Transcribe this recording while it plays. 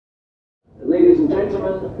Ladies and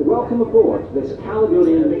gentlemen, welcome aboard this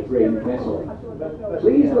Caledonian mid-range vessel.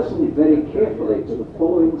 Please listen very carefully to the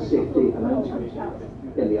following safety announcement.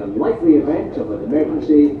 In the unlikely event of an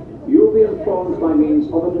emergency, you will be informed by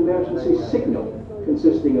means of an emergency signal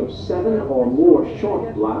consisting of 7 or more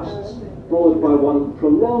short blasts, followed by one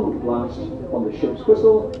prolonged blast on the ship's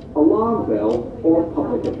whistle, alarm bell, or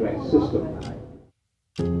public address system.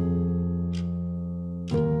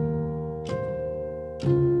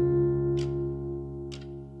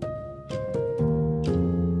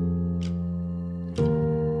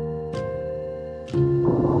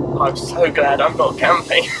 I'm so glad I'm not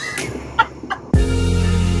camping.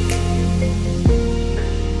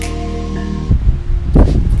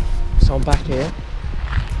 So I'm back here.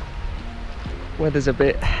 Weather's a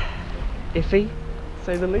bit iffy, to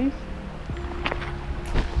say the least.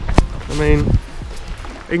 I mean,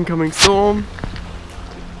 incoming storm,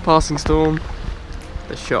 passing storm,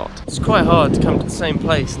 the shot. It's quite hard to come to the same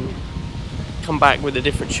place and come back with a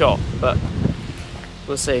different shot, but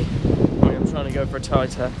we'll see. I mean, I'm trying to go for a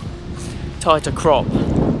tighter crop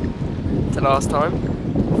to last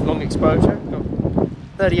time. Long exposure. Got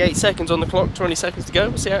 38 seconds on the clock, 20 seconds to go.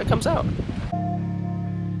 We'll see how it comes out.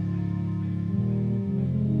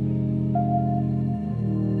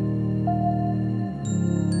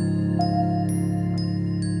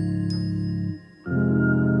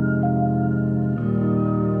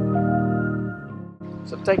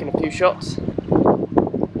 So I've taken a few shots.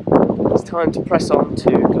 It's time to press on to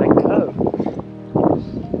Glencoe.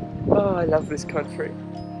 Oh, I love this country.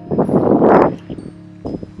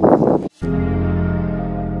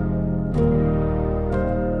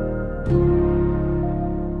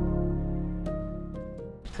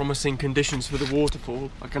 Promising conditions for the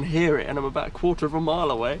waterfall. I can hear it and I'm about a quarter of a mile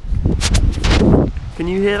away. Can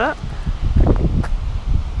you hear that?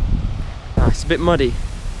 Ah, it's a bit muddy.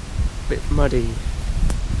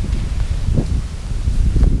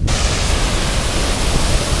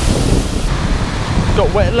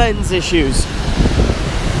 Got wet lens issues.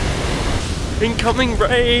 Incoming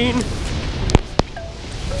rain.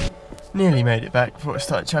 Nearly made it back before I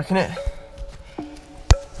started chucking it.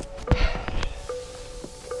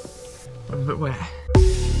 I'm a bit wet.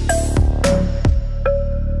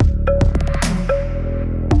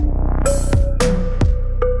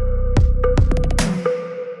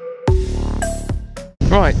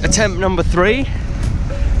 Right, attempt number 3,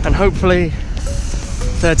 and hopefully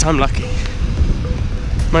third time lucky.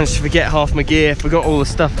 Managed to forget half my gear, forgot all the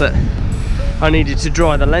stuff that I needed to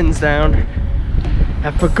dry the lens down,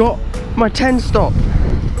 and forgot my 10 stop.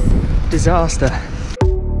 Disaster.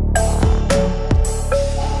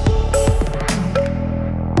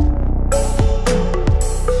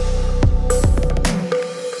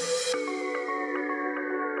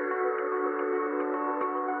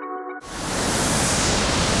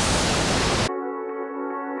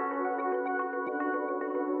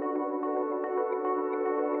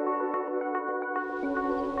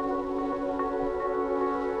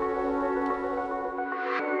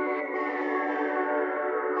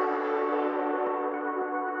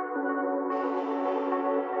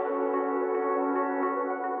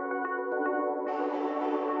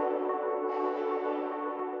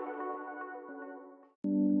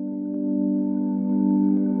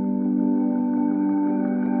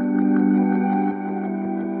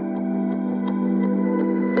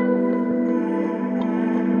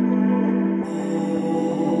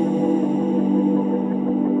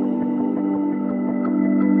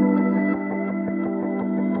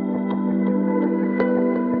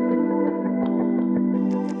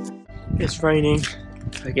 It's raining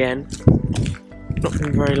again. Not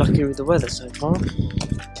been very lucky with the weather so far.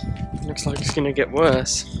 Looks like it's gonna get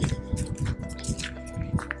worse.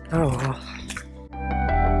 Oh well.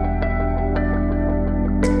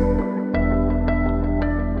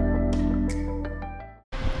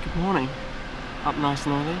 Good morning. Up nice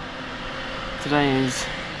and early. Today is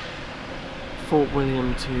Fort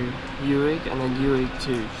William to Ewing and then Ewing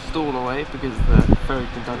to Stornoway because the ferry's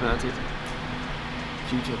been diverted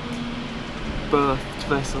due to berthed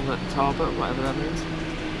vessel at Tarbert, whatever that means.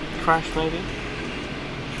 Crash maybe.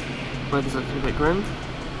 Weather's looking a bit grim.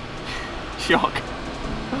 Shock.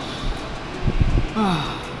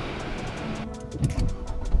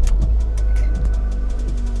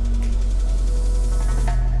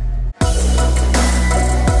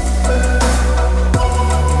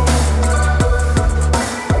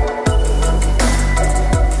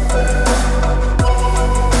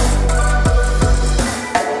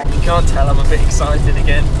 Can't tell, I'm a bit excited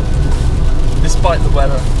again, despite the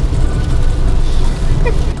weather.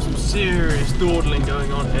 Some serious dawdling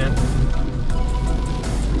going on here.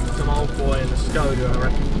 Some old boy and a Skoda, I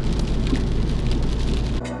reckon.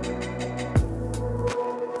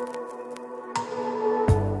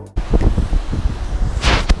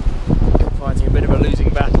 Fighting a bit of a losing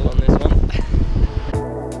battle on this one.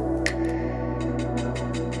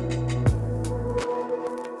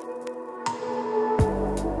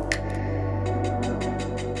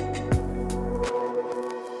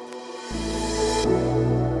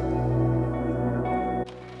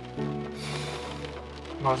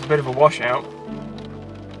 Well, it's a bit of a washout.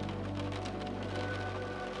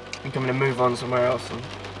 I'm going to move on somewhere else and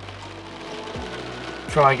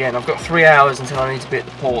try again. I've got 3 hours until I need to be at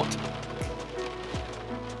the port.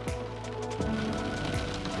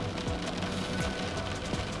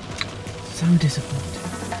 So disappointed.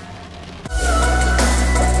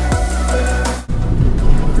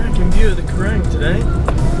 Cracking view of the Kerrang today.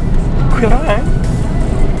 Kerrang?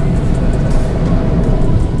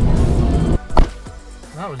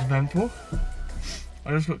 That was eventful.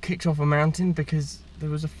 I just got kicked off a mountain because there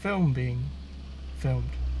was a film being filmed.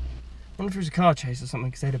 I wonder if it was a car chase or something,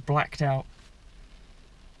 because they had a blacked out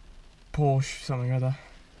Porsche something or other.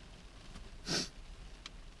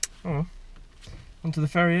 Oh well. Onto the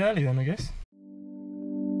ferry early then, I guess.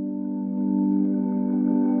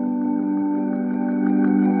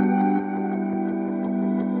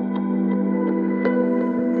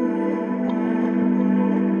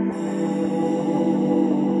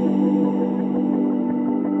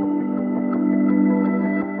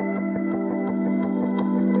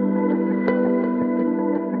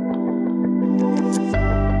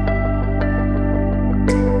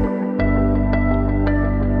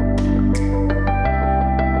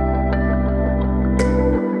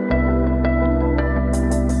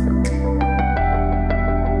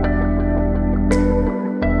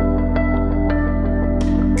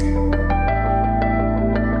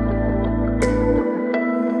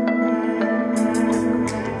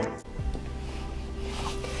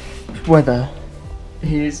 Weather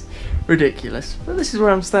is ridiculous, but this is where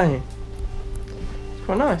I'm staying. It's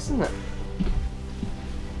quite nice, isn't it?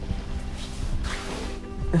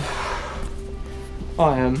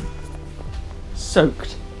 I am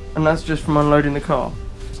soaked, and that's just from unloading the car.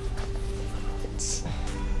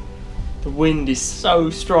 The wind is so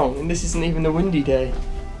strong, and this isn't even a windy day.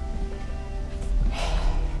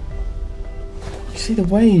 You see the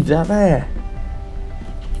waves out there?